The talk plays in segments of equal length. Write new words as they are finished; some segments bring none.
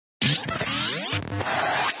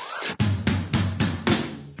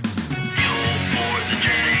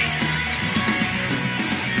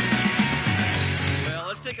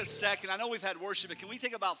second. I know we've had worship, but can we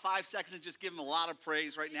take about 5 seconds and just give him a lot of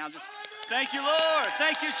praise right now? Just thank you, Lord.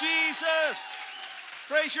 Thank you, Jesus.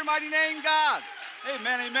 Praise your mighty name, God.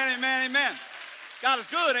 Amen, amen, amen, amen. God is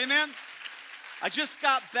good, amen. I just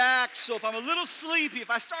got back, so if I'm a little sleepy,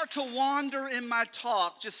 if I start to wander in my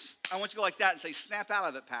talk, I want you to go like that and say, snap out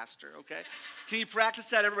of it, Pastor, okay? Can you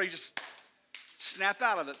practice that? Everybody just snap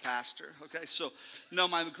out of it, Pastor. Okay, so,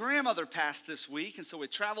 my grandmother passed this week, and so we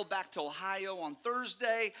traveled back to Ohio on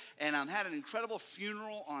Thursday, and had an incredible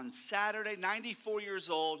funeral on Saturday, 94 years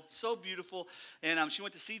old, so beautiful, and she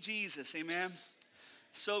went to see Jesus, amen?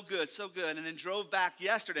 So good, so good, and then drove back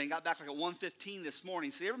yesterday and got back like at 1:15 this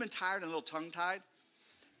morning. So you ever been tired and a little tongue-tied?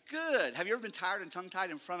 Good. Have you ever been tired and tongue-tied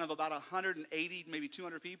in front of about 180, maybe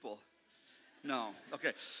 200 people? No.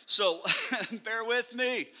 Okay. So bear with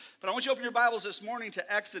me. But I want you to open your Bibles this morning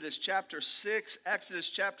to Exodus chapter 6.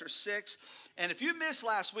 Exodus chapter 6. And if you missed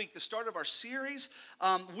last week, the start of our series,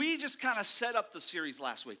 we just kind of set up the series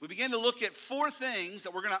last week. We began to look at 4 things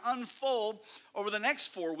that we're going to unfold over the next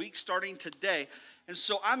 4 weeks starting today. And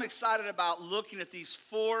so I'm excited about looking at these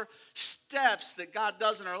 4 steps that God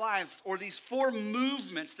does in our life, or these 4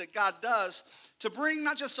 movements that God does to bring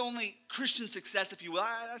not just only Christian success, if you will,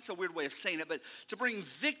 that's a weird way of saying it, but to bring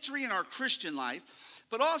victory in our Christian life,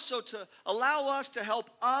 but also to allow us to help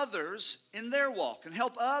others in their walk and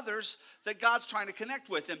help others that God's trying to connect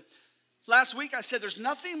with. And last week I said there's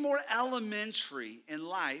nothing more elementary in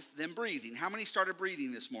life than breathing. How many started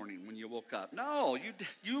breathing this morning when you woke up? No,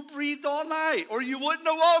 you breathed all night or you wouldn't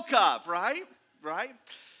have woke up, right? Right?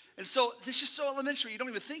 And so this is just so elementary. You don't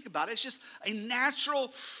even think about it. It's just a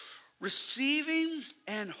natural receiving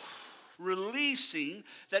and releasing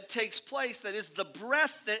that takes place, that is the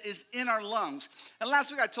breath that is in our lungs. And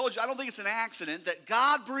last week I told you, I don't think it's an accident that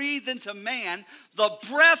God breathed into man the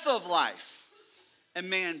breath of life, and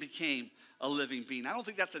man became a living being. I don't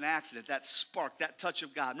think that's an accident, that spark, that touch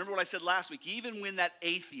of God. Remember what I said last week? Even when that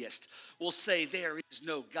atheist will say there is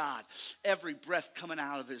no God, every breath coming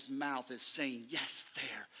out of his mouth is saying, yes,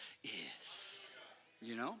 there is.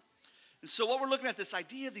 You know? And so what we're looking at, this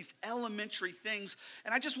idea of these elementary things,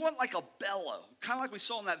 and I just want like a bellow, kind of like we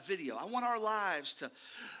saw in that video. I want our lives to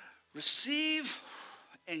receive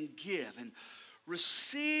and give, and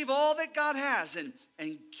receive all that God has,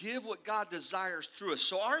 and give what God desires through us.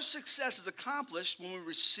 So our success is accomplished when we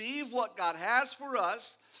receive what God has for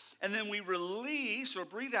us, and then we release or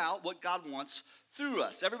breathe out what God wants through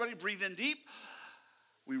us. Everybody breathe in deep.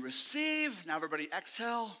 We receive. Now everybody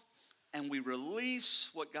exhale. And we release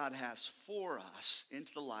what God has for us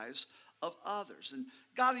into the lives of others. And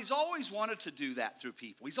God, he's always wanted to do that through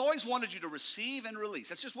people. He's always wanted you to receive and release.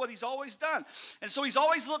 That's just what he's always done. And so he's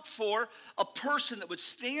always looked for a person that would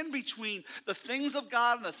stand between the things of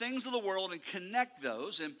God and the things of the world and connect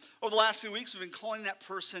those. And over the last few weeks, we've been calling that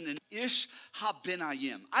person an Ish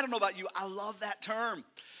HaBenayim. I don't know about you, I love that term.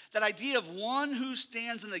 That idea of one who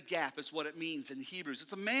stands in the gap is what it means in Hebrews.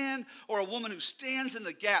 It's a man or a woman who stands in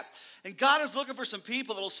the gap. And God is looking for some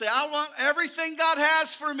people that will say, I want everything God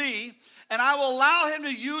has for me, and I will allow him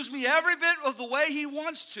to use me every bit of the way he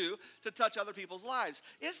wants to touch other people's lives.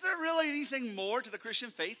 Is there really anything more to the Christian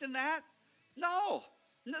faith than that? No,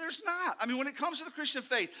 there's not. I mean, when it comes to the Christian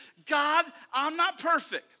faith, God, I'm not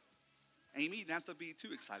perfect. Amy, you don't have to be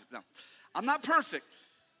too excited. No, I'm not perfect.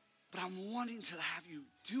 But I'm wanting to have you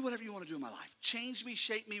do whatever you want to do in my life. Change me,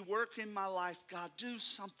 shape me, work in my life. God, do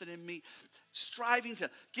something in me. Striving to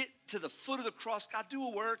get to the foot of the cross. God, do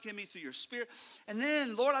a work in me through your Spirit. And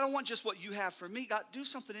then, Lord, I don't want just what you have for me. God, do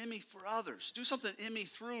something in me for others. Do something in me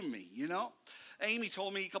through me, you know? Amy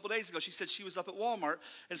told me a couple days ago, she said she was up at Walmart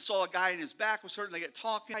and saw a guy in his back was hurting. They get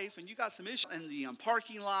talking, and you got some issues in the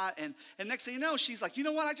parking lot. And next thing you know, she's like, you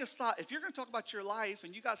know what? I just thought, if you're going to talk about your life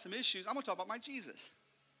and you got some issues, I'm going to talk about my Jesus.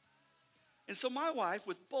 And so my wife,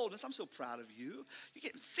 with boldness, I'm so proud of you. You're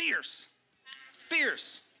getting fierce.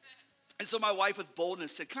 And so my wife, with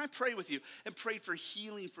boldness, said, can I pray with you? And prayed for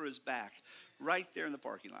healing for his back right there in the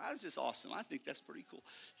parking lot. That was just awesome. I think that's pretty cool.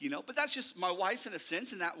 You know, but that's just my wife in a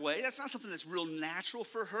sense in that way. That's not something that's real natural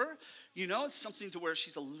for her. You know, it's something to where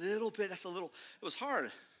she's it was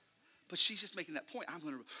hard. But she's just making that point. I'm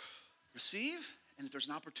going to receive, and if there's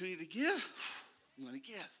an opportunity to give, I'm going to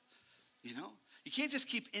give. You know, you can't just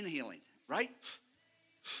keep inhaling. Right?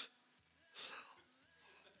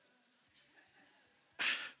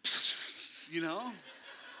 You know?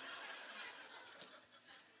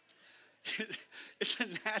 It's a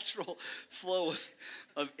natural flow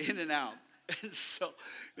of in and out.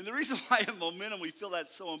 And the reason why in Momentum we feel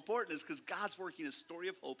that's so important is because God's working a story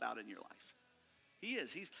of hope out in your life. He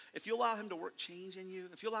is. If you allow him to work change in you,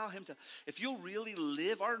 if you'll really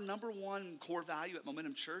live, our number one core value at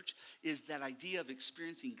Momentum Church is that idea of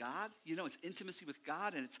experiencing God. You know, it's intimacy with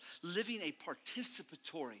God, and it's living a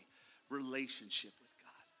participatory relationship with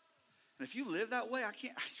God. And if you live that way,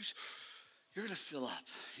 you're going to fill up,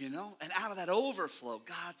 you know? And out of that overflow,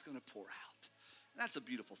 God's going to pour out. That's a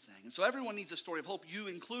beautiful thing. And so everyone needs a story of hope, you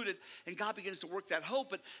included, and God begins to work that hope.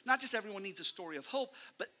 But not just everyone needs a story of hope,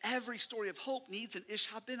 but every story of hope needs an Ish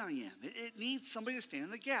HaBenayim. It needs somebody to stand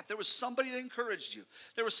in the gap. There was somebody that encouraged you.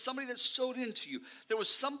 There was somebody that sowed into you. There was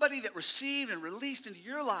somebody that received and released into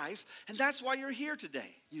your life, and that's why you're here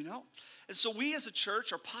today, you know? And so we as a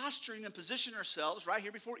church are posturing and positioning ourselves right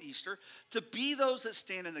here before Easter to be those that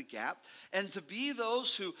stand in the gap and to be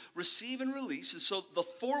those who receive and release. And so the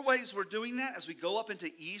 4 ways we're doing that as we go up into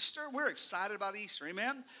Easter, we're excited about Easter,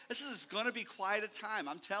 amen? This is going to be quite a time,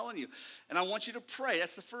 I'm telling you. And I want you to pray.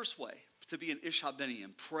 That's the first way, to be an Ish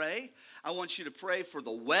HaBenayim. Pray. I want you to pray for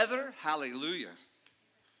the weather. Hallelujah.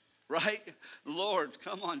 Right? Lord,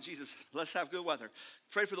 come on, Jesus. Let's have good weather.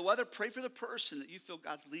 Pray for the weather. Pray for the person that you feel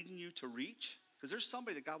God's leading you to reach. Because there's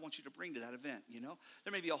somebody that God wants you to bring to that event, you know.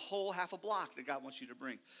 There may be a whole half a block that God wants you to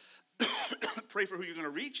bring. Pray for who you're going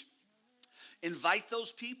to reach. Invite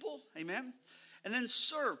those people. Amen. And then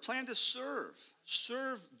serve. Plan to serve.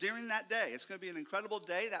 Serve during that day. It's going to be an incredible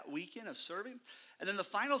day, that weekend of serving. And then the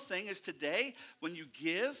final thing is today, when you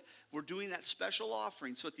give, we're doing that special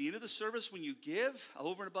offering. So at the end of the service, when you give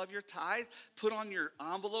over and above your tithe, put on your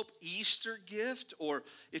envelope Easter gift. Or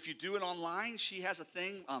if you do it online, she has a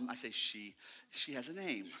thing. I say she has a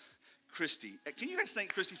name, Christy. Can you guys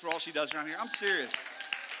thank Christy for all she does around here? I'm serious.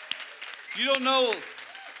 You don't know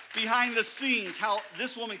behind the scenes how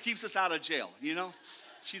this woman keeps us out of jail, you know?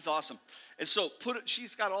 She's awesome. And so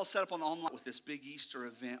she's got all set up on the online with this big Easter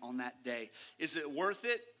event on that day. Is it worth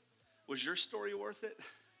it? Was your story worth it?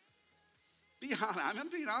 Be honest. I'm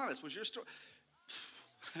being honest. Was your story?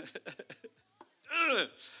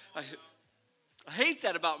 I hate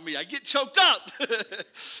that about me. I get choked up.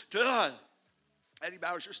 Eddie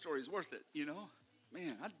Bowers, your story is worth it, you know?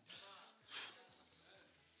 Man,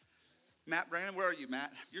 Matt Brandon, where are you,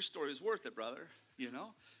 Matt? Your story is worth it, brother, you know?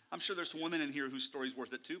 I'm sure there's some women in here whose story's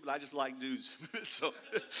worth it too, but I just like dudes. So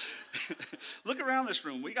look around this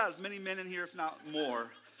room. We got as many men in here, if not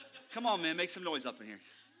more. Come on, man, make some noise up in here.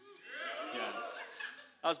 Yeah.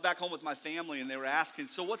 I was back home with my family, and they were asking,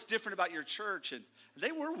 so what's different about your church? And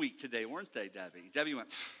they were weak today, weren't they, Debbie? Debbie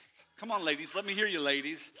went, come on, ladies. Let me hear you,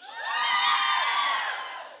 ladies.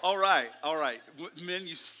 All right. Men,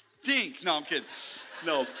 you stink. No, I'm kidding.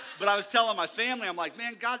 No, but I was telling my family, I'm like,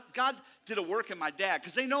 man, God did a work in my dad,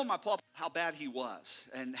 because they know my papa, how bad he was,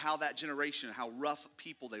 and how that generation, how rough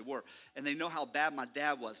people they were. And they know how bad my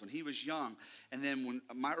dad was when he was young, and then when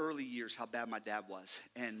my early years, how bad my dad was.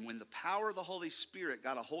 And when the power of the Holy Spirit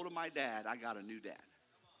got a hold of my dad, I got a new dad.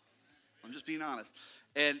 I'm just being honest.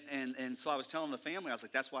 And so I was telling the family, I was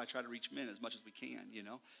like, that's why I try to reach men as much as we can, you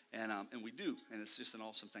know, and we do, and it's just an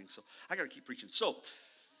awesome thing. So I got to keep preaching. So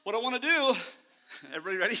what I want to do,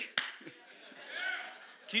 everybody ready?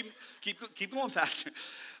 Keep going, Pastor.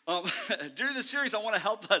 During this series, I want to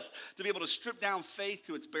help us to be able to strip down faith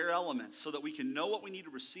to its bare elements so that we can know what we need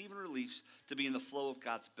to receive and release to be in the flow of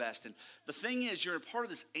God's best. And the thing is, you're a part of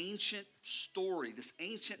this ancient story, this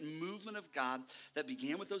ancient movement of God that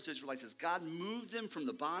began with those Israelites. As God moved them from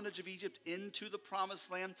the bondage of Egypt into the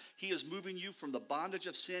promised land, he is moving you from the bondage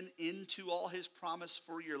of sin into all his promise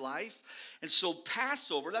for your life. And so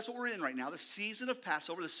Passover, that's what we're in right now, the season of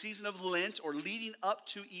Passover, the season of Lent, or leading up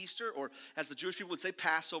to Easter, or as the Jewish people would say,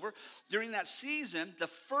 Passover. During that season, the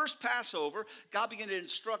first Passover, God began to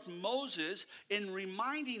instruct Moses in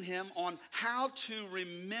reminding him on how to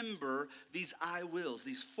remember these I wills,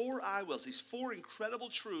 these 4 I wills, these 4 incredible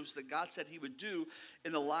truths that God said he would do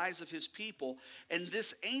in the lives of his people. And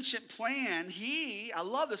this ancient plan, I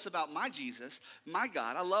love this about my Jesus, my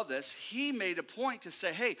God, I love this. He made a point to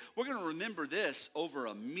say, hey, we're going to remember this over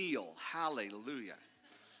a meal. Hallelujah.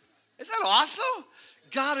 Isn't that awesome?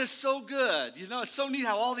 God is so good. You know, it's so neat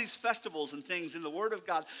how all these festivals and things in the Word of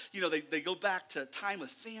God, you know, they go back to time with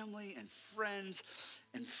family and friends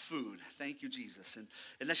and food. Thank you, Jesus. And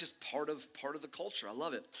that's just part of the culture. I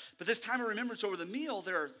love it. But this time of remembrance over the meal,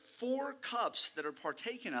 there are 4 cups that are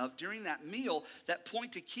partaken of during that meal that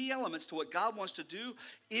point to key elements to what God wants to do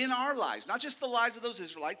in our lives. Not just the lives of those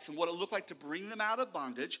Israelites and what it looked like to bring them out of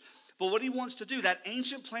bondage, but what he wants to do, that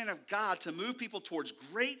ancient plan of God to move people towards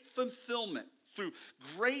great fulfillment through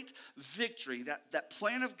great victory, that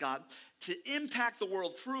plan of God to impact the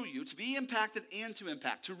world through you, to be impacted and to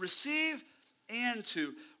impact, to receive and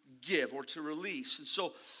to give or to release. And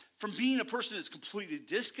so from being a person that's completely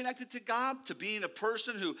disconnected to God to being a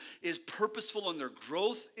person who is purposeful in their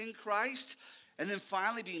growth in Christ, and then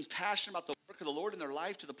finally being passionate about the work of the Lord in their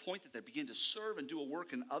life to the point that they begin to serve and do a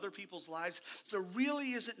work in other people's lives, there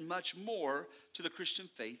really isn't much more to the Christian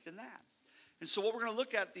faith than that. And so what we're going to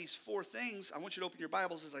look at, these four things, I want you to open your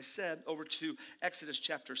Bibles, as I said, over to Exodus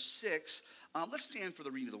chapter 6. Let's stand for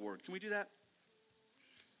the reading of the word. Can we do that?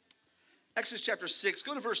 Exodus chapter 6,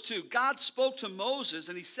 go to verse 2. God spoke to Moses,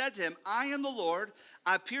 and he said to him, I am the Lord.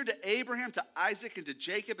 I appeared to Abraham, to Isaac, and to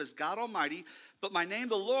Jacob as God Almighty, but my name,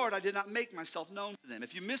 the Lord, I did not make myself known to them.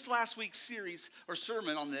 If you missed last week's series or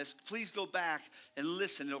sermon on this, please go back and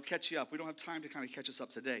listen. It'll catch you up. We don't have time to kind of catch us up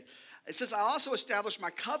today. It says, I also established my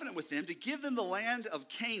covenant with them to give them the land of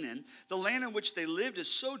Canaan, the land in which they lived as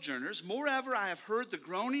sojourners. Moreover, I have heard the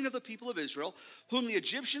groaning of the people of Israel, whom the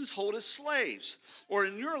Egyptians hold as slaves, or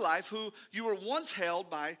in your life, who you were once held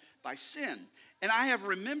by sin. And I have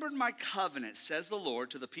remembered my covenant, says the Lord,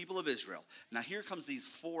 to the people of Israel. Now here comes these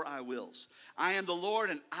four I wills. I am the Lord,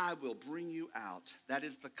 and I will bring you out. That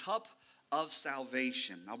is the cup of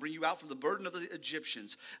salvation. I'll bring you out from the burden of the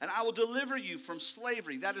Egyptians, and I will deliver you from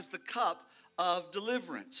slavery. That is the cup of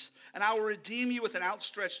deliverance. And I will redeem you with an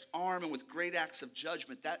outstretched arm and with great acts of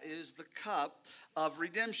judgment. That is the cup of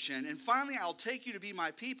redemption. And finally, I'll take you to be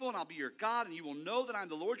my people, and I'll be your God, and you will know that I'm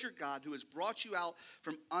the Lord your God who has brought you out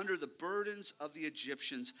from under the burdens of the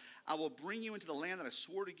Egyptians. I will bring you into the land that I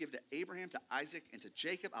swore to give to Abraham, to Isaac, and to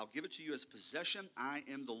Jacob. I'll give it to you as a possession. I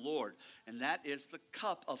am the Lord. And that is the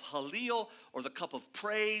cup of Halil, or the cup of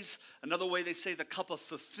praise. Another way they say the cup of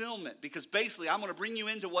fulfillment, because basically I'm going to bring you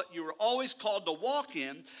into what you were always called to walk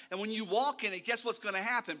in. And when you walk in it, guess what's going to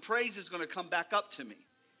happen? Praise is going to come back up to me.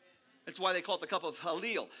 That's why they call it the cup of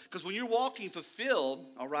Halil. Because when you're walking fulfilled,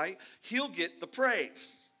 all right, he'll get the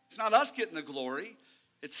praise. It's not us getting the glory.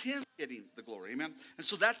 It's him getting the glory, amen? And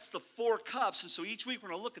so that's the four cups. And so each week we're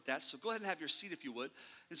going to look at that. So go ahead and have your seat if you would.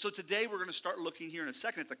 And so today we're going to start looking here in a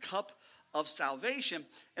second at the cup of salvation.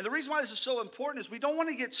 And the reason why this is so important is we don't want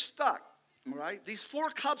to get stuck, all right? These four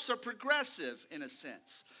cups are progressive in a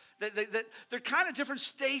sense. They're kind of different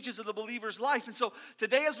stages of the believer's life. And so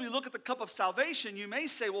today as we look at the cup of salvation, you may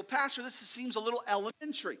say, well, Pastor, this seems a little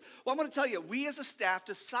elementary. Well, I'm going to tell you, we as a staff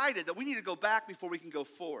decided that we need to go back before we can go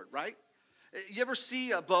forward, right? You ever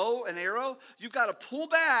see a bow, an arrow? You've got to pull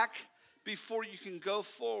back before you can go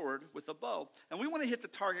forward with a bow. And we want to hit the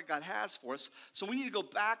target God has for us. So we need to go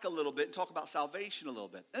back a little bit and talk about salvation a little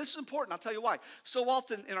bit. And this is important. I'll tell you why. So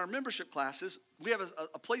often in our membership classes, we have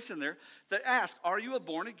a place in there that asks, are you a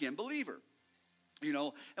born-again believer? You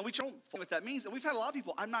know, and we don't know what that means. And we've had a lot of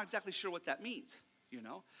people, I'm not exactly sure what that means, you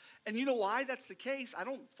know. And you know why that's the case? I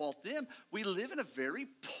don't fault them. We live in a very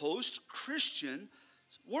post-Christian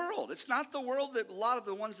world. It's not the world that a lot of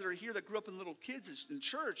the ones that are here that grew up in little kids in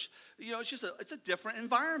church, you know, it's a different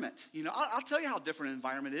environment. You know, I'll tell you how different an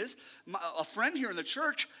environment is. A friend here in the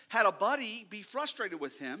church had a buddy be frustrated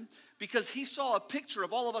with him because he saw a picture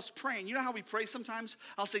of all of us praying. You know how we pray sometimes?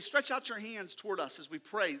 I'll say, stretch out your hands toward us as we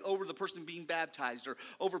pray over the person being baptized or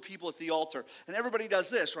over people at the altar. And everybody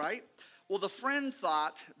does this, right? Well, the friend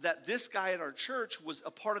thought that this guy at our church was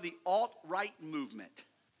a part of the alt-right movement,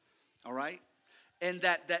 all right? And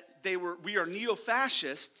that we are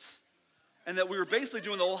neo-fascists, and that we were basically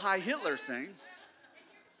doing the old Heil Hitler thing.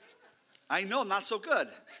 I know, not so good,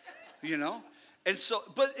 you know. And so,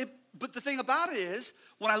 but the thing about it is,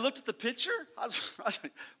 when I looked at the picture, I was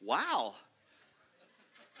like, wow,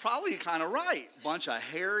 probably kind of right. Bunch of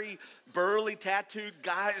hairy, burly, tattooed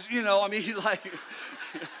guys, you know. I mean, like.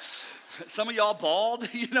 Some of y'all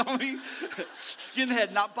bald, you know what I mean?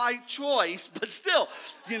 Skinhead, not by choice, but still,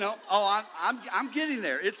 you know. Oh, I'm getting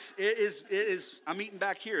there. It is. I'm eating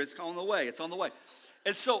back here. It's on the way. It's on the way.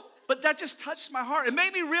 And so, but that just touched my heart. It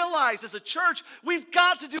made me realize, as a church, we've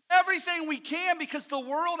got to do everything we can because the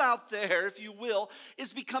world out there, if you will,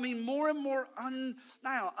 is becoming more and more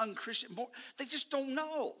unchristian. They just don't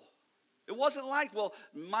know. It wasn't like, well,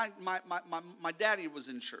 my daddy was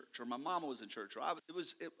in church, or my mama was in church, or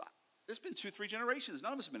there's been 2-3 generations.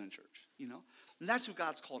 None of us have been in church, you know. And that's who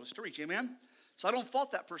God's called us to reach, amen? So I don't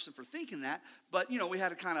fault that person for thinking that. But, you know, we had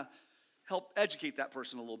to kind of help educate that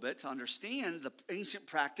person a little bit to understand the ancient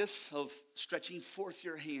practice of stretching forth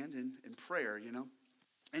your hand in prayer, you know.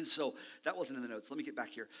 And so that wasn't in the notes. Let me get back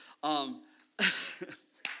here. All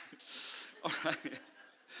right.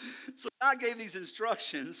 So God gave these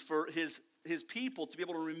instructions for his his people to be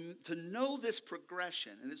able to know this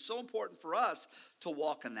progression. And it's so important for us to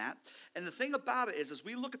walk in that. And the thing about it is, as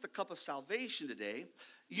we look at the cup of salvation today,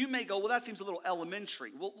 you may go, well, that seems a little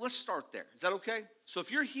elementary. Well, let's start there. Is that okay? So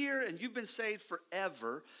if you're here and you've been saved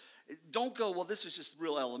forever, don't go, well, this is just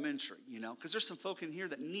real elementary, because there's some folk in here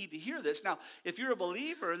that need to hear this. Now, if you're a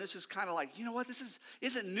believer and this is kind of like, you know what, this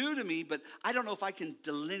isn't new to me, but I don't know if I can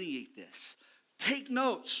delineate this. Take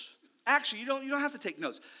notes. Actually, you don't have to take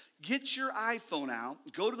notes. Get your iPhone out,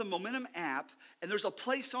 go to the Momentum app, and there's a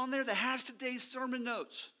place on there that has today's sermon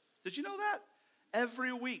notes. Did you know that?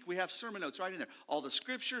 Every week we have sermon notes right in there. All the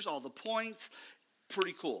scriptures, all the points.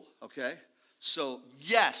 Pretty cool, okay? So,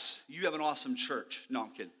 yes, you have an awesome church. No,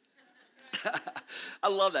 I'm kidding. I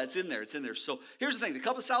love that. It's in there. So here's the thing. The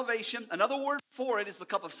cup of salvation, another word for it is the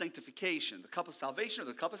cup of sanctification. The cup of salvation or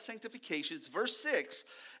the cup of sanctification. It's verse 6,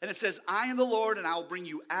 and it says, I am the Lord, and I will bring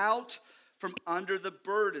you out from under the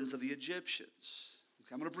burdens of the Egyptians.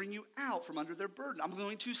 Okay, I'm going to bring you out from under their burden. I'm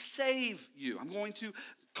going to save you. I'm going to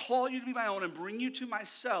call you to be my own and bring you to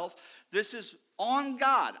myself. This is on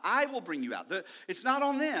God. I will bring you out. It's not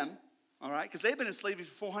on them. All right, because they've been in slavery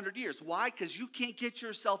for 400 years. Why? Because you can't get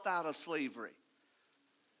yourself out of slavery.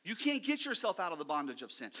 You can't get yourself out of the bondage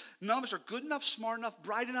of sin. None of us are good enough, smart enough,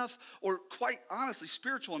 bright enough, or quite honestly,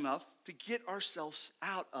 spiritual enough to get ourselves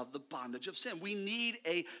out of the bondage of sin. We need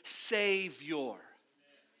a Savior.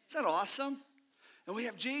 Is that awesome? And we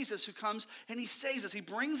have Jesus who comes and he saves us. He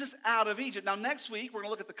brings us out of Egypt. Now, next week, we're going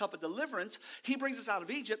to look at the cup of deliverance. He brings us out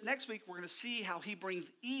of Egypt. Next week, we're going to see how he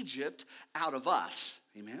brings Egypt out of us.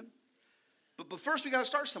 Amen? But first, we got to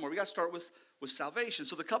start somewhere. We got to start with salvation.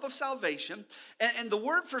 So the cup of salvation, and the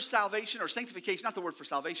word for salvation or sanctification, not the word for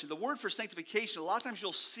salvation, the word for sanctification, a lot of times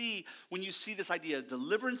you'll see, when you see this idea of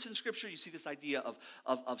deliverance in Scripture, you see this idea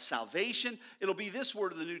of salvation, it'll be this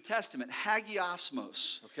word in the New Testament,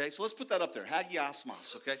 hagiosmos, okay? So let's put that up there,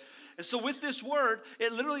 hagiosmos, okay? And so with this word,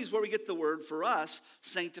 it literally is where we get the word for us,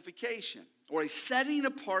 sanctification, or a setting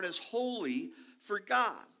apart as holy for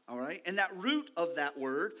God. All right, and that root of that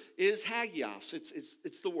word is hagios.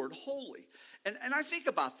 It's the word holy. And I think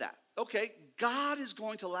about that. Okay, God is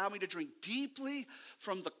going to allow me to drink deeply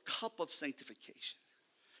from the cup of sanctification.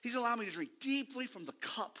 He's allowing me to drink deeply from the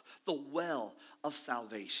cup, the well of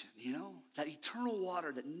salvation, that eternal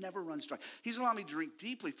water that never runs dry. He's allowing me to drink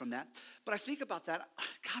deeply from that. But I think about that,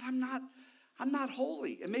 God, I'm not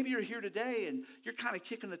holy. And maybe you're here today and you're kind of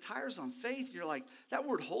kicking the tires on faith. And you're like, that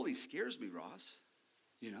word holy scares me, Ross.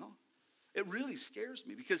 It really scares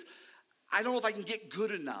me because I don't know if I can get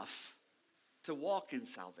good enough to walk in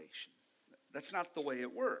salvation. That's not the way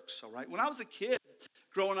it works, all right? When I was a kid,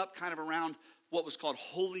 growing up kind of around what was called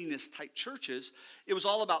holiness type churches, it was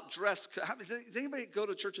all about dress code. Did anybody go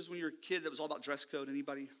to churches when you were a kid that was all about dress code?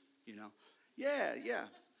 Anybody? Yeah.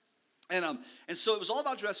 And so it was all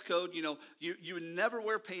about dress code. You would never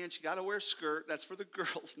wear pants. You got to wear a skirt. That's for the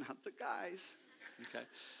girls, not the guys. Okay,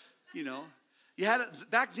 You had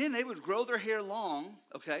back then they would grow their hair long,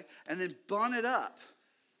 okay, and then bun it up.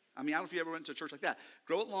 I don't know if you ever went to a church like that.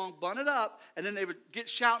 Grow it long, bun it up, and then they would get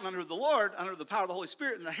shouting under the Lord, under the power of the Holy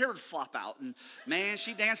Spirit, and the hair would flop out. And man,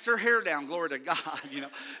 she danced her hair down, glory to God,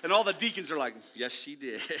 And all the deacons are like, yes, she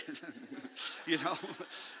did.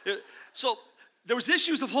 So there was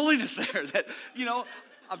issues of holiness there that,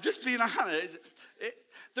 I'm just being honest.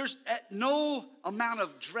 There's no amount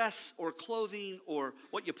of dress or clothing or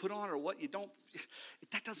what you put on or what you don't,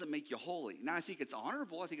 that doesn't make you holy. Now, I think it's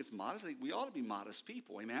honorable. I think it's modest. I think we ought to be modest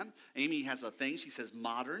people, amen? Amy has a thing. She says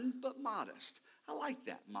modern but modest. I like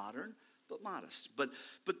that, modern but modest. But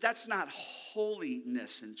that's not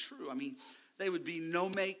holiness and true. They would be no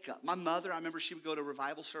makeup. My mother, I remember she would go to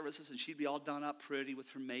revival services and she'd be all done up pretty with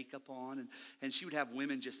her makeup on. And she would have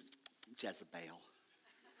women just Jezebel.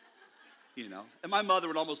 And my mother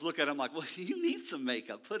would almost look at him like, well, you need some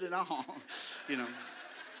makeup, put it on,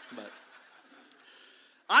 But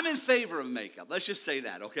I'm in favor of makeup. Let's just say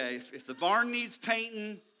that, okay? If the barn needs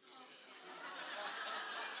painting,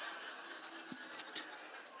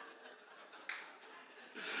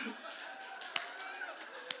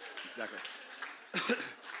 exactly.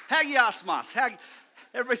 Hagiosmos.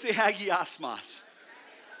 Everybody say hagiosmos.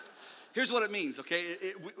 Here's what it means, okay?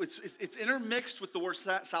 It's intermixed with the word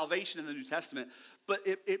salvation in the New Testament, but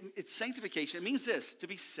it's sanctification. It means this, to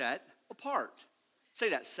be set apart. Say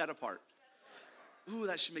that, set apart. Ooh,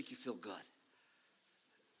 that should make you feel good.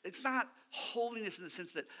 It's not holiness in the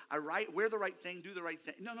sense that I wear the right thing, do the right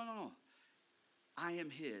thing. No. I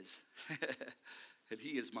am his, and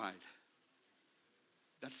he is mine.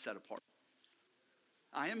 That's set apart.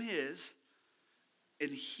 I am his,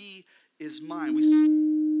 and he is mine.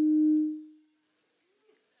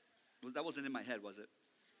 That wasn't in my head, was it?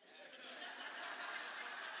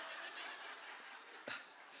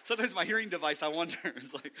 Sometimes my hearing device, I wonder.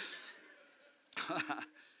 It's like,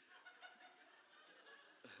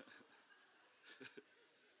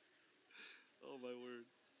 oh my word.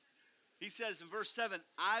 He says in verse 7,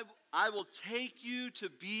 I will take you to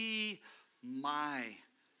be my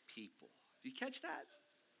people. Do you catch that?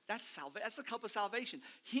 That's the cup of salvation.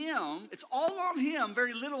 Him, it's all on him,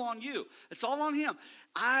 very little on you. It's all on him.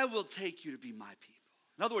 I will take you to be my people.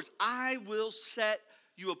 In other words, I will set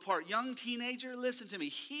you apart. Young teenager, listen to me.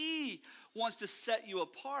 He wants to set you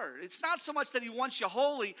apart. It's not so much that he wants you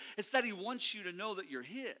holy, it's that he wants you to know that you're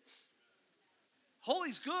his.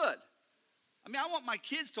 Holy's good. I mean, I want my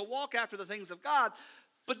kids to walk after the things of God,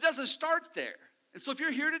 but it doesn't start there. And so if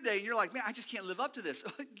you're here today and you're like, man, I just can't live up to this,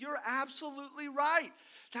 you're absolutely right.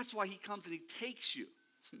 That's why he comes and he takes you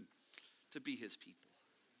to be his people.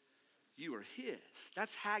 You are his.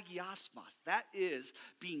 That's hagiosmos. That is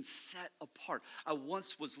being set apart. I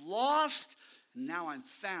once was lost, now I'm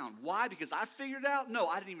found. Why? Because I figured out? No,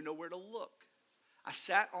 I didn't even know where to look. I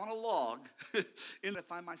sat on a log and to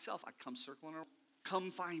find myself. I come circling around.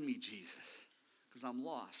 Come find me, Jesus, because I'm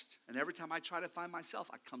lost. And every time I try to find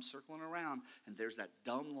myself, I come circling around, and there's that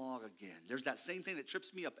dumb log again. There's that same thing that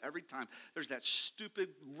trips me up every time. There's that stupid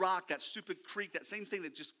rock, that stupid creek, that same thing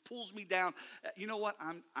that just pulls me down. You know what?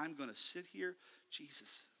 I'm going to sit here.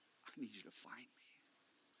 Jesus, I need you to find me.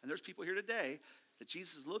 And there's people here today that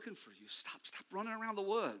Jesus is looking for you. Stop running around the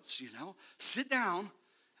woods, Sit down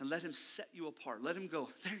and let him set you apart. Let him go,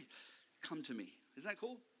 there, come to me. Isn't that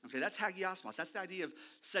cool? Okay, that's hagiosmos. That's the idea of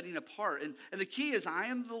setting apart. And the key is, I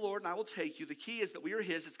am the Lord and I will take you. The key is that we are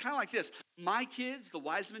his. It's kind of like this. My kids, the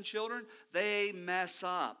wise men children, they mess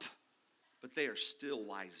up, but they are still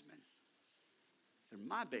wise men. They're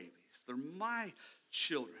my babies. They're my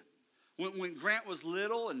children. When Grant was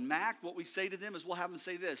little and Mac, what we say to them is we'll have them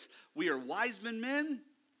say this. We are wise men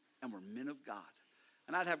and we're men of God.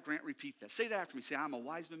 And I'd have Grant repeat that. Say that after me. Say, I'm a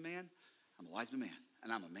wise man. I'm a wise man.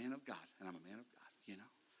 And I'm a man of God. And I'm a man of God.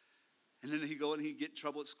 And then he'd go and he'd get in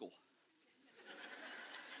trouble at school.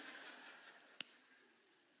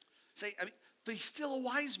 But he's still a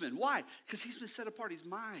wise man. Why? Because he's been set apart. He's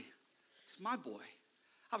my boy.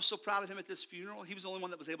 I was so proud of him at this funeral. He was the only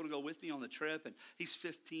one that was able to go with me on the trip. And he's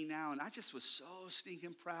 15 now. And I just was so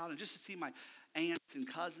stinking proud. And just to see my aunts and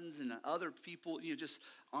cousins and other people, just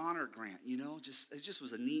honor Grant, it just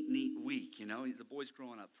was a neat week, The boy's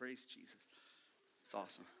growing up. Praise Jesus. It's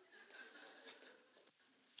awesome.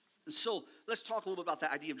 So let's talk a little bit about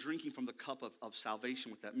that idea of drinking from the cup of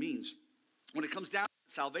salvation, what that means. When it comes down to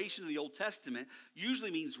salvation in the Old Testament,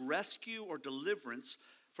 usually means rescue or deliverance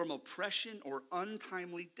from oppression or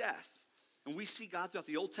untimely death. And we see God throughout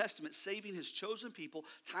the Old Testament saving his chosen people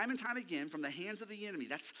time and time again from the hands of the enemy.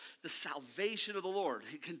 That's the salvation of the Lord,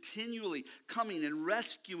 continually coming and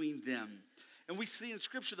rescuing them. And we see in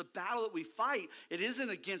Scripture the battle that we fight, it isn't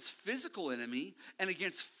against physical enemy and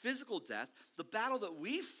against physical death. The battle that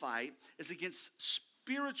we fight is against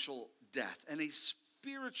spiritual death and a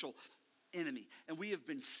spiritual enemy. And we have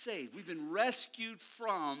been saved. We've been rescued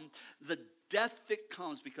from the death that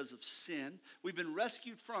comes because of sin. We've been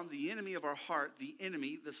rescued from the enemy of our heart, the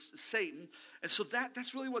enemy, Satan. And so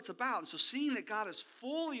that's really what it's about. And so seeing that God is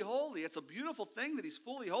fully holy, it's a beautiful thing that he's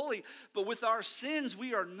fully holy. But with our sins,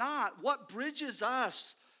 we are not. What bridges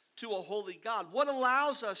us to a holy God? What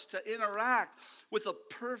allows us to interact with a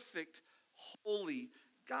perfect, holy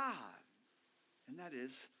God? And that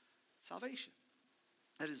is salvation.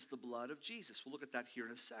 That is the blood of Jesus. We'll look at that here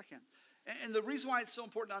in a second. And the reason why it's so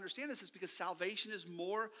important to understand this is because salvation is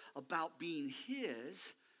more about being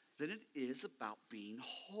his than it is about being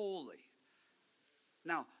holy.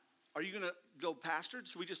 Now, are you going to go, Pastor,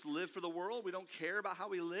 so we just live for the world? We don't care about how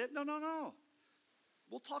we live? No.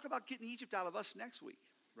 We'll talk about getting Egypt out of us next week,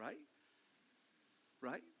 right?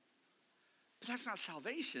 Right? But that's not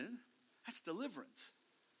salvation. That's deliverance.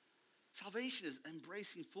 Salvation is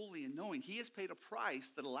embracing fully and knowing he has paid a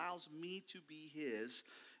price that allows me to be his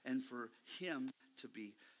and for him to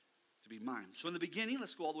be mine. So in the beginning,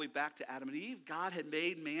 let's go all the way back to Adam and Eve. God had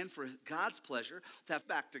made man for God's pleasure, to have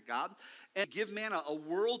back to God, and give man a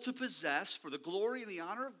world to possess for the glory and the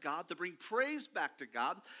honor of God, to bring praise back to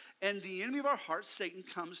God. And the enemy of our hearts, Satan,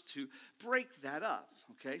 comes to break that up.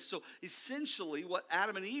 Okay, so essentially what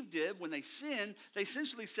Adam and Eve did when they sinned, they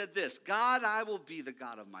essentially said this: God, I will be the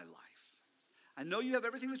God of my life. I know you have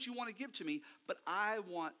everything that you want to give to me, but I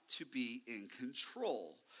want to be in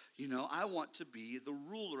control. I want to be the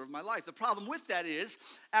ruler of my life. The problem with that is,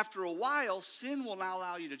 after a while, sin will not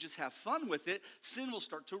allow you to just have fun with it. Sin will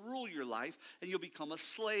start to rule your life, and you'll become a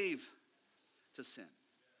slave to sin.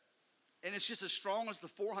 And it's just as strong as the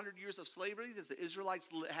 400 years of slavery that the Israelites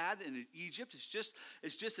had in Egypt. It's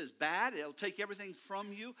just as bad. It'll take everything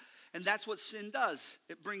from you. And that's what sin does.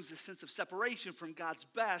 It brings a sense of separation from God's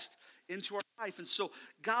best into our life. And so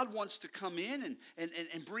God wants to come in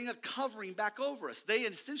and bring a covering back over us. They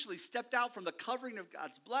essentially stepped out from the covering of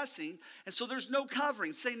God's blessing. And so there's no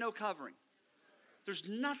covering. Say no covering. There's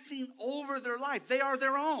nothing over their life. They are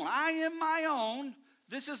their own. I am my own.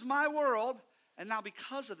 This is my world. And now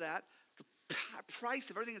because of that, the price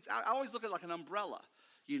of everything, I always look at it like an umbrella,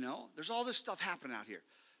 There's all this stuff happening out here.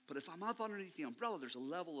 But if I'm up underneath the umbrella, there's a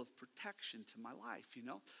level of protection to my life,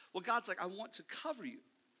 Well, God's like, I want to cover you.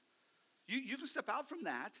 You can step out from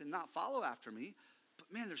that and not follow after me.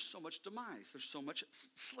 But man, there's so much demise. There's so much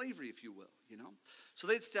slavery, if you will, So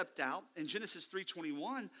they'd stepped out. In Genesis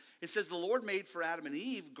 3:21, it says, the Lord made for Adam and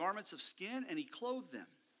Eve garments of skin, and he clothed them.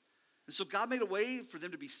 And so God made a way for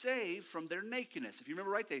them to be saved from their nakedness. If you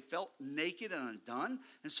remember right, they felt naked and undone.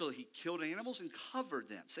 And so he killed animals and covered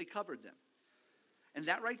them. Say covered them. And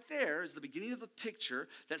that right there is the beginning of the picture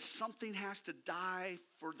that something has to die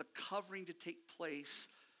for the covering to take place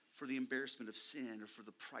for the embarrassment of sin or for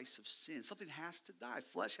the price of sin. Something has to die.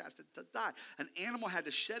 Flesh has to die. An animal had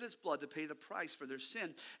to shed its blood to pay the price for their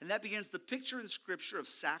sin. And that begins the picture in Scripture of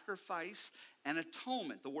sacrifice and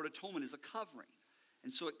atonement. The word atonement is a covering.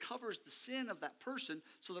 And so it covers the sin of that person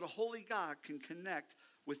so that a holy God can connect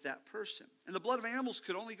with that person. And the blood of animals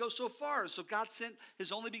could only go so far. So God sent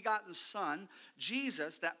his only begotten son,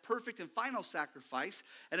 Jesus, that perfect and final sacrifice.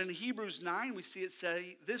 And in Hebrews 9, we see it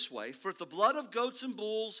say this way, for if the blood of goats and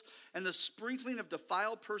bulls and the sprinkling of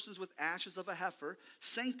defiled persons with ashes of a heifer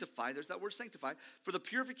sanctify, there's that word sanctify, for the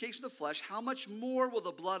purification of the flesh, how much more will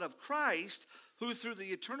the blood of Christ, who through the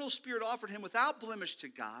eternal Spirit offered him without blemish to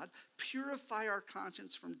God, purify our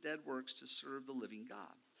conscience from dead works to serve the living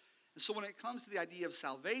God. And so when it comes to the idea of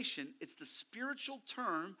salvation, it's the spiritual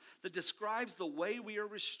term that describes the way we are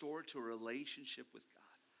restored to a relationship with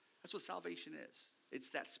God. That's what salvation is.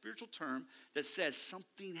 It's that spiritual term that says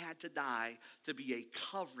something had to die to be a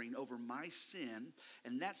covering over my sin.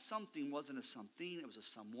 And that something wasn't a something, it was a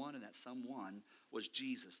someone, and that someone was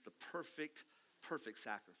Jesus, the perfect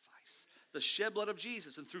sacrifice. The shed blood of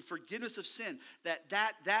Jesus, and through forgiveness of sin, that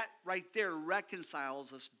right there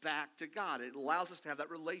reconciles us back to God. It allows us to have that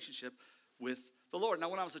relationship with the Lord. Now,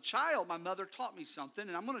 when I was a child, my mother taught me something,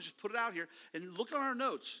 and I'm going to just put it out here and look on our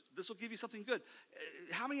notes. This will give you something good.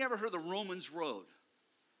 How many ever heard the Romans Road?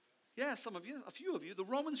 Yeah, some of you, a few of you. The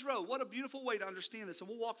Romans Road. What a beautiful way to understand this, and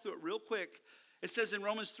we'll walk through it real quick. It says in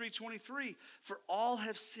Romans 3:23, for all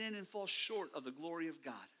have sinned and fall short of the glory of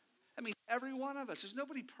God. I mean, every one of us. There's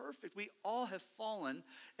nobody perfect. We all have fallen,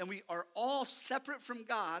 and we are all separate from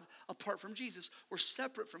God apart from Jesus. We're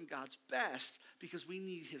separate from God's best because we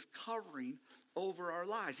need his covering over our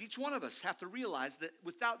lives. Each one of us have to realize that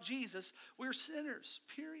without Jesus, we're sinners,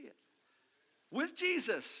 period. With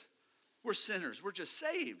Jesus, we're sinners. We're just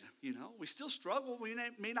saved, We still struggle. We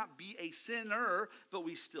may not be a sinner, but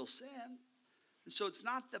we still sin. And so it's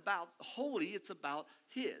not about holy, it's about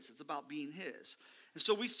his. It's about being his. And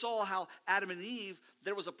so we saw how Adam and Eve,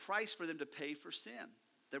 there was a price for them to pay for sin.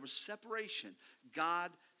 There was separation.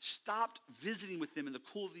 God stopped visiting with them in the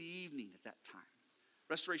cool of the evening at that time.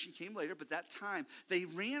 Restoration came later, but that time they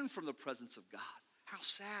ran from the presence of God. How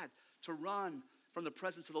sad to run from the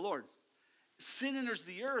presence of the Lord. Sin enters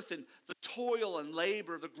the earth, and the toil and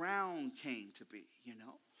labor of the ground came to be,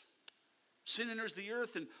 Sin enters the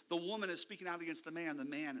earth, and the woman is speaking out against the man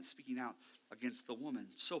is speaking out against the woman.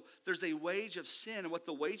 So there's a wage of sin, and what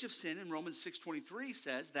the wage of sin in Romans 6:23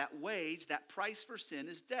 says, that wage, that price for sin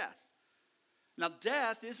is death. Now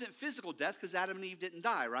death isn't physical death because Adam and Eve didn't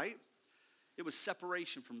die, right? It was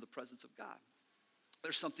separation from the presence of God.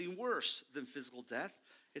 There's something worse than physical death.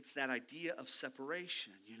 It's that idea of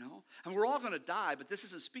separation, And we're all going to die, but this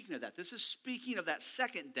isn't speaking of that. This is speaking of that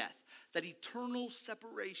second death, that eternal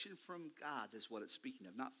separation from God is what it's speaking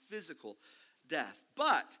of, not physical death.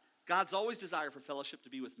 But God's always desired for fellowship to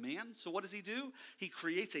be with man. So what does he do? He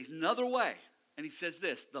creates another way. And he says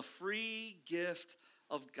this, the free gift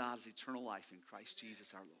of God's eternal life in Christ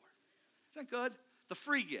Jesus our Lord. Isn't that good? The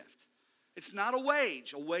free gift. It's not a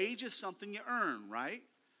wage. A wage is something you earn, right?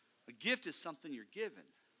 A gift is something you're given.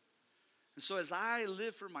 And so as I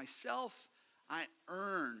live for myself, I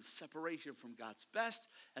earn separation from God's best.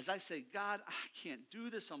 As I say, God, I can't do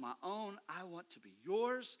this on my own. I want to be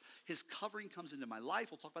yours. His covering comes into my life.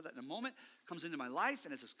 We'll talk about that in a moment. Comes into my life.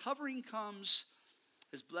 And as his covering comes,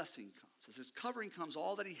 his blessing comes. As his covering comes,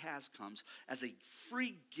 all that he has comes as a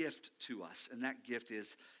free gift to us. And that gift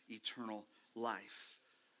is eternal life.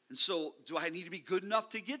 And so do I need to be good enough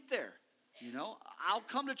to get there? You know, I'll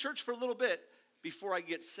come to church for a little bit before I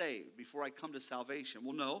get saved, before I come to salvation.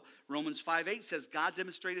 Well, no. Romans 5:8 says God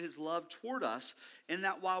demonstrated his love toward us in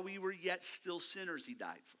that while we were yet still sinners, he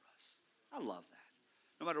died for us. I love that.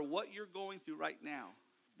 No matter what you're going through right now,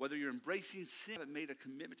 whether you're embracing sin, but made a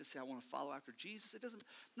commitment to say, I want to follow after Jesus, it doesn't,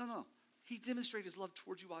 no. He demonstrated his love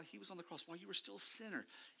towards you while he was on the cross, while you were still a sinner.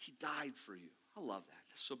 He died for you. I love that.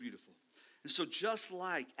 That's so beautiful. And so just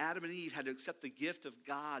like Adam and Eve had to accept the gift of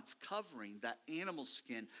God's covering, that animal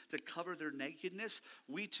skin, to cover their nakedness,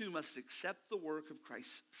 we too must accept the work of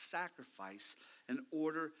Christ's sacrifice in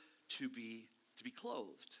order to be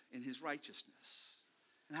clothed in his righteousness.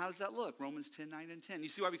 And how does that look? Romans 10:9 and 10. You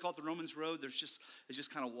see why we call it the Romans road? It just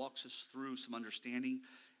kind of walks us through some understanding.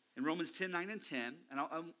 In Romans 10:9 and 10,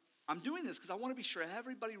 and I'm doing this because I want to be sure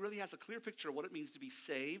everybody really has a clear picture of what it means to be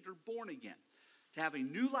saved or born again, to have a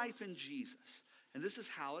new life in Jesus. And this is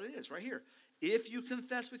how it is right here. If you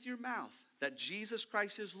confess with your mouth that Jesus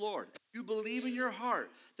Christ is Lord, you believe in your heart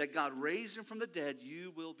that God raised him from the dead,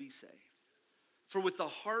 you will be saved. For with the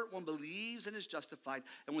heart one believes and is justified,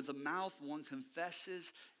 and with the mouth one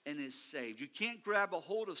confesses and is saved. You can't grab a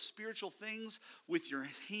hold of spiritual things with your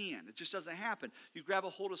hand. It just doesn't happen. You grab a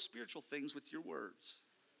hold of spiritual things with your words,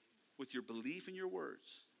 with your belief in your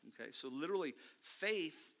words. Okay, so literally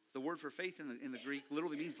faith, the word for faith in the Greek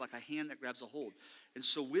literally means like a hand that grabs a hold. And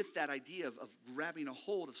so with that idea of grabbing a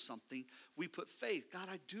hold of something, we put faith. God,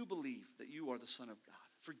 I do believe that you are the Son of God.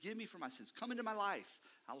 Forgive me for my sins. Come into my life.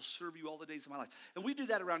 I will serve you all the days of my life. And we do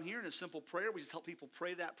that around here in a simple prayer. We just help people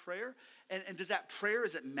pray that prayer. And does that prayer,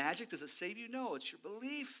 is it magic? Does it save you? No, it's your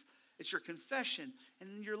belief. It's your confession.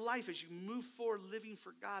 And in your life as you move forward living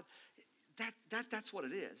for God, that's what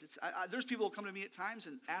it is. There's people who come to me at times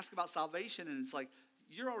and ask about salvation, and it's like,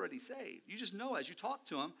 you're already saved. You just know as you talk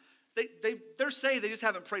to them, they're saved, they just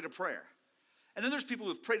haven't prayed a prayer. And then there's people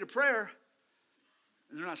who've prayed a prayer,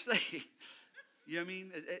 and they're not saved. You know what I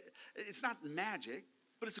mean? It's not magic,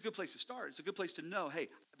 but it's a good place to start. It's a good place to know, hey,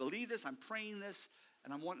 I believe this, I'm praying this,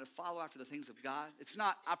 and I'm wanting to follow after the things of God. It's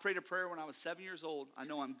not, I prayed a prayer when I was 7 years old. I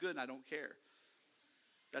know I'm good and I don't care.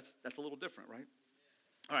 That's a little different, right?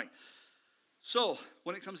 All right. So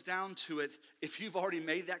when it comes down to it, if you've already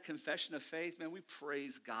made that confession of faith, man, we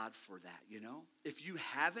praise God for that, you know? If you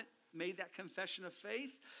haven't made that confession of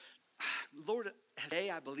faith, Lord,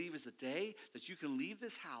 today I believe is the day that you can leave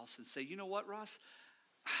this house and say, you know what, Ross?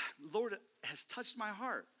 Lord has touched my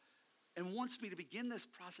heart and wants me to begin this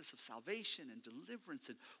process of salvation and deliverance.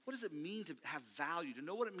 And what does it mean to have value, to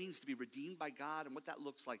know what it means to be redeemed by God and what that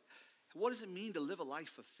looks like? What does it mean to live a life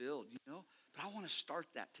fulfilled, you know? But I want to start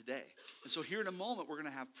that today. And so here in a moment, we're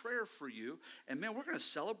going to have prayer for you. And man, we're going to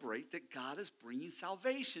celebrate that God is bringing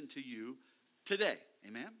salvation to you today.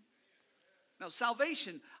 Amen? Now,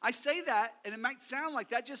 salvation, I say that, and it might sound like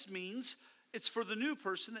that just means it's for the new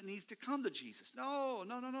person that needs to come to Jesus. No.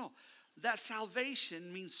 That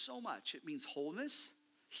salvation means so much. It means wholeness,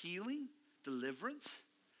 healing, deliverance.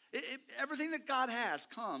 Everything that God has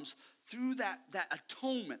comes through that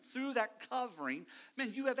atonement, through that covering.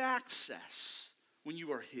 Man, you have access when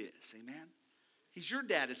you are his. Amen? He's your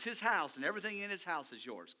dad. It's his house, and everything in his house is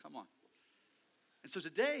yours. Come on. And so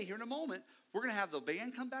today, here in a moment, we're going to have the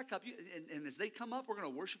band come back up. And as they come up, we're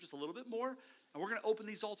going to worship just a little bit more. And we're going to open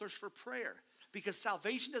these altars for prayer. Because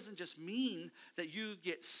salvation doesn't just mean that you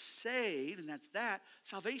get saved, and that's that.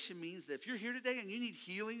 Salvation means that if you're here today and you need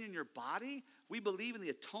healing in your body, we believe in the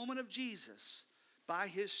atonement of Jesus. By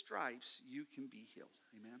his stripes, you can be healed.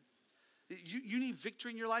 Amen? You need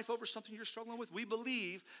victory in your life over something you're struggling with. We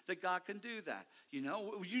believe that God can do that. You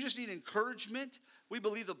know, you just need encouragement. We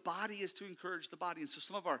believe the body is to encourage the body. And so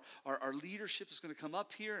some of our leadership is going to come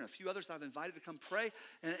up here, and a few others I've invited to come pray.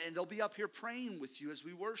 And they'll be up here praying with you as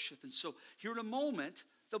we worship. And so here in a moment,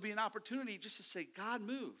 there'll be an opportunity just to say, God,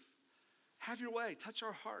 move. Have your way. Touch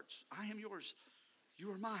our hearts. I am yours.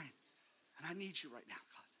 You are mine. And I need you right now,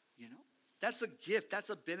 God. You know? That's a gift. That's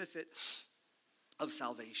a benefit of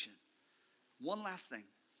salvation. One last thing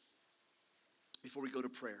before we go to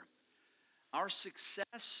prayer. Our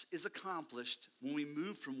success is accomplished when we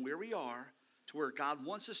move from where we are to where God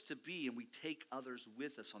wants us to be, and we take others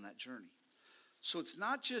with us on that journey. So it's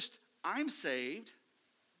not just I'm saved,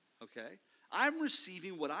 okay? I'm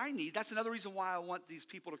receiving what I need. That's another reason why I want these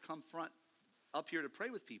people to come front up here to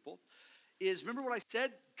pray with people is, remember what I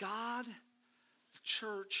said? God, the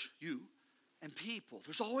church, you, and people.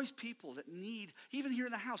 There's always people that need, even here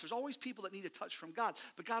in the house, there's always people that need a touch from God.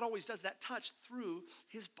 But God always does that touch through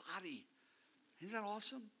his body. Isn't that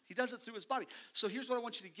awesome? He does it through his body. So here's what I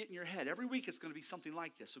want you to get in your head. Every week it's going to be something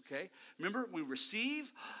like this, okay? Remember, we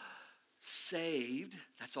receive, saved.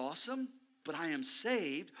 That's awesome. But I am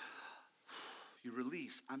saved. You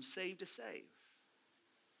release. I'm saved to save.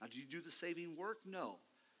 Now, do you do the saving work? No.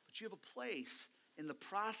 But you have a place in the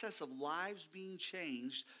process of lives being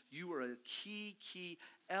changed. You are a key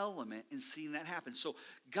element in seeing that happen. So,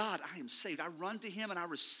 God, I am saved. I run to him and I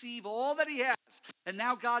receive all that he has. And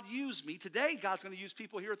now God used me. Today, God's going to use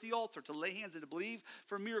people here at the altar to lay hands and to believe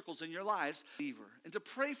for miracles in your lives. And to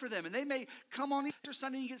pray for them. And they may come on Easter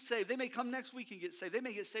Sunday and get saved. They may come next week and get saved. They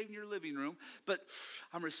may get saved in your living room. But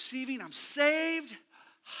I'm receiving, I'm saved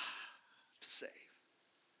to save.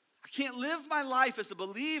 I can't live my life as a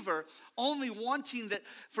believer only wanting that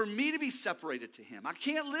for me to be separated to him. I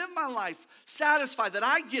can't live my life satisfied that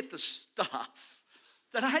I get the stuff,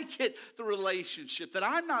 that I get the relationship, that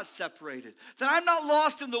I'm not separated, that I'm not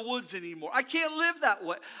lost in the woods anymore. I can't live that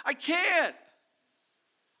way. I can't.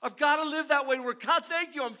 I've got to live that way where, God,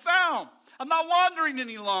 thank you, I'm found. I'm not wandering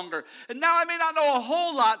any longer. And now I may not know a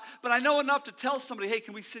whole lot, but I know enough to tell somebody, hey,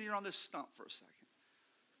 can we sit here on this stump for a second?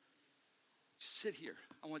 Just sit here.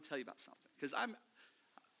 I want to tell you about something. Because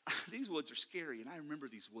these woods are scary, and I remember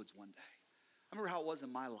these woods one day. I remember how it was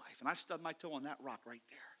in my life, and I stubbed my toe on that rock right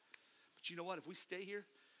there. But you know what? If we stay here,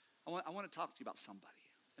 I want to talk to you about somebody.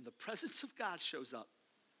 And the presence of God shows up.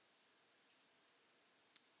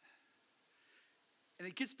 And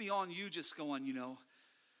it gets beyond you just going,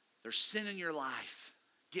 there's sin in your life.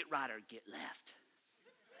 Get right or get left.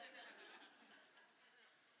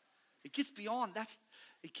 It gets beyond,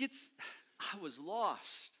 I was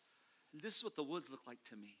lost. And this is what the woods look like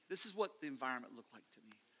to me. This is what the environment looked like to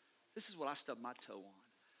me. This is what I stubbed my toe on.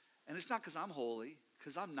 And it's not because I'm holy,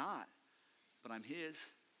 because I'm not. But I'm his.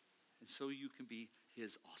 And so you can be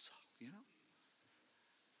his also,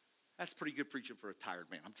 That's pretty good preaching for a tired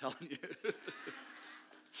man, I'm telling you.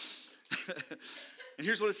 And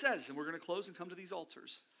here's what it says, and we're going to close and come to these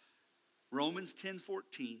altars. Romans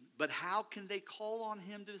 10:14, but how can they call on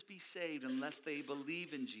him to be saved unless they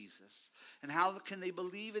believe in Jesus? And how can they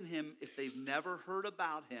believe in him if they've never heard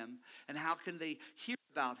about him? And how can they hear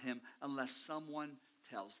about him unless someone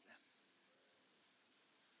tells them?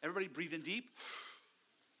 Everybody breathe in deep.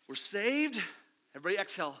 We're saved. Everybody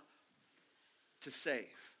exhale to save.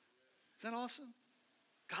 Is that awesome?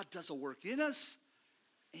 God does a work in us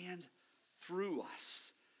and through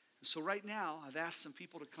us. And so right now, I've asked some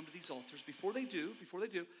people to come to these altars. Before they do,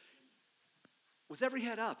 with every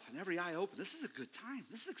head up and every eye open, this is a good time.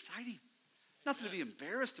 This is exciting. Nothing to be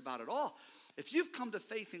embarrassed about at all. If you've come to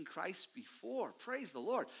faith in Christ before, praise the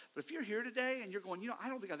Lord. But if you're here today and you're going, I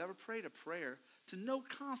don't think I've ever prayed a prayer to know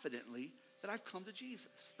confidently that I've come to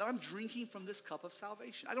Jesus, that I'm drinking from this cup of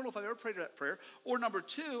salvation. I don't know if I've ever prayed that prayer. Or number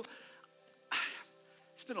two,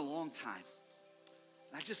 it's been a long time.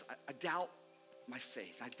 And I doubt my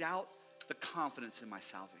faith. I doubt the confidence in my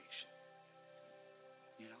salvation.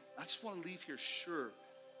 I just want to leave here sure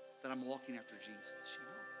that I'm walking after Jesus,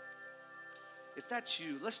 If that's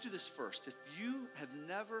you, let's do this first. If you have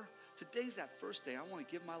never, today's that first day, I want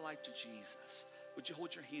to give my life to Jesus. Would you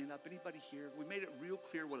hold your hand up? Anybody here? We made it real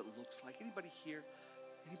clear what it looks like. Anybody here?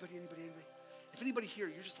 Anybody? If anybody here,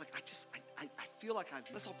 you're just like, I feel like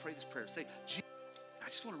let's all pray this prayer. Say, Jesus, I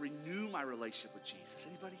just want to renew my relationship with Jesus.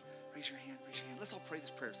 Anybody? Raise your hand. Let's all pray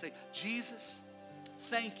this prayer. Say, Jesus,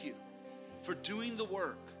 thank you for doing the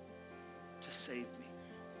work to save me,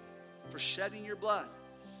 for shedding your blood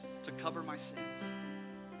to cover my sins.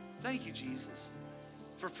 Thank you, Jesus,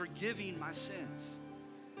 for forgiving my sins.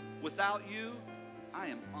 Without you, I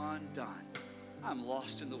am undone. I'm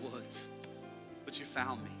lost in the woods, but you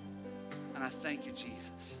found me. And I thank you,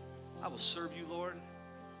 Jesus. I will serve you, Lord,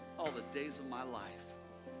 all the days of my life.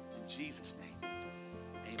 In Jesus' name,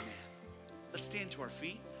 amen. Let's stand to our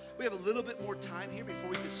feet. We have a little bit more time here before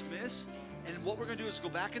we dismiss. And what we're going to do is go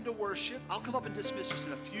back into worship. I'll come up and dismiss just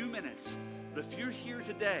in a few minutes. But if you're here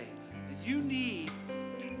today and you need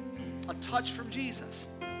a touch from Jesus,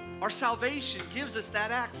 our salvation gives us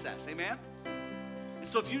that access. Amen? And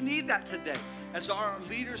so if you need that today, as our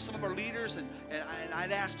leaders, some of our leaders, and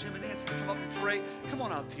I'd ask Jim and Nancy to come up and pray. Come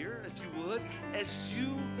on up here, if you would. As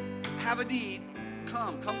you have a need,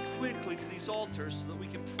 come quickly to these altars so that we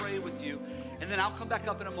can pray with you. And then I'll come back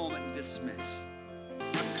up in a moment and dismiss.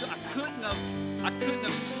 I couldn't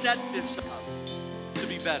have set this up to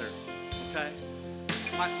be better, okay?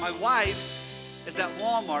 My wife is at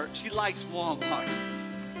Walmart. She likes Walmart.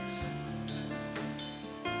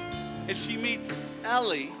 And she meets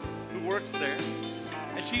Ellie, who works there.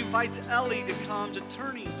 And she invites Ellie to come to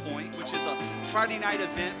Turning Point, which is a Friday night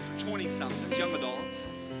event for 20-somethings, young adults.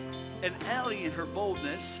 And Ellie, in her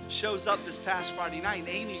boldness, shows up this past Friday night. And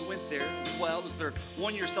Amy went there as well. It was their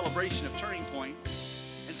one-year celebration of Turning Point.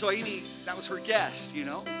 And so Amy, that was her guest,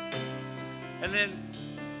 And then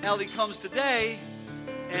Ellie comes today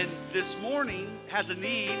and this morning has a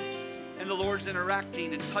need, and the Lord's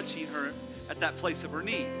interacting and touching her at that place of her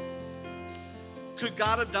need. Could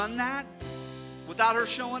God have done that without her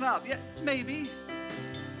showing up? Yeah, maybe.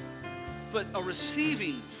 But a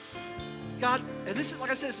receiving, God, and this is,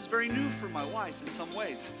 like I said, this is very new for my wife in some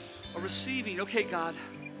ways. A receiving, okay, God,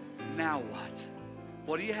 now what?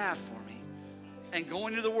 What do you have for me? And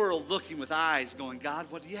going into the world looking with eyes going, God,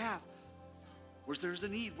 what do you have? Where's there's a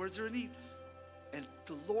need? Where's there a need? And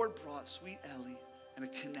the Lord brought sweet Ellie and a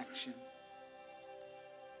connection.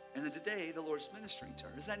 And then today, the Lord's ministering to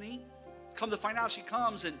her. Isn't that neat? Come to find out, she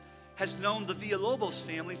comes and has known the Villalobos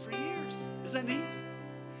family for years. Isn't that neat?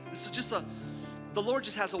 This is just the Lord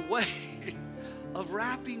just has a way of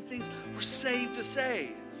wrapping things. We're saved to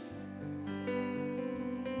save.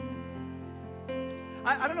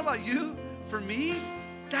 I don't know about you. For me,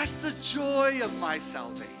 that's the joy of my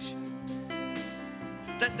salvation.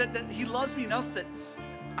 That he loves me enough that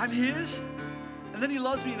I'm his. And then he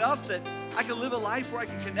loves me enough that I can live a life where I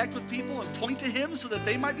can connect with people and point to him so that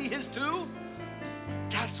they might be his too.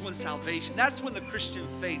 That's when salvation, that's when the Christian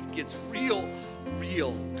faith gets real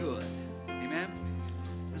good. Amen?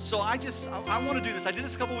 And so I want to do this. I did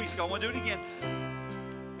this a couple weeks ago. I want to do it again.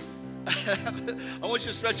 I want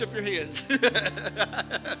you to stretch up your hands.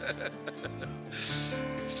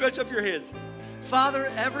 Stretch up your hands. Father,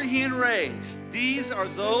 every hand raised, these are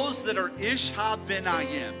those that are Ishha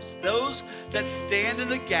Benayims, those that stand in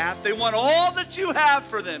the gap. They want all that you have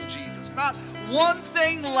for them, Jesus, not one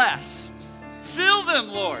thing less. Fill them,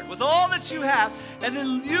 Lord, with all that you have, and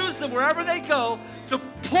then use them wherever they go to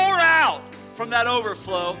pour out from that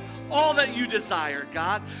overflow all that you desire,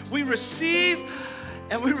 God. We receive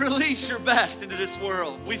and we release your best into this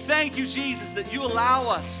world. We thank you, Jesus, that you allow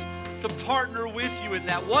us to partner with you in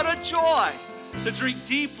that. What a joy to drink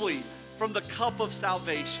deeply from the cup of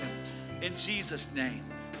salvation. In Jesus' name,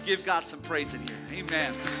 give God some praise in here.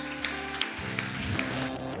 Amen.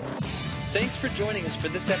 Thanks for joining us for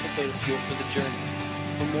this episode of Fuel for the Journey.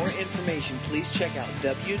 For more information, please check out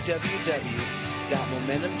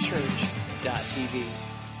www.momentumchurch.tv.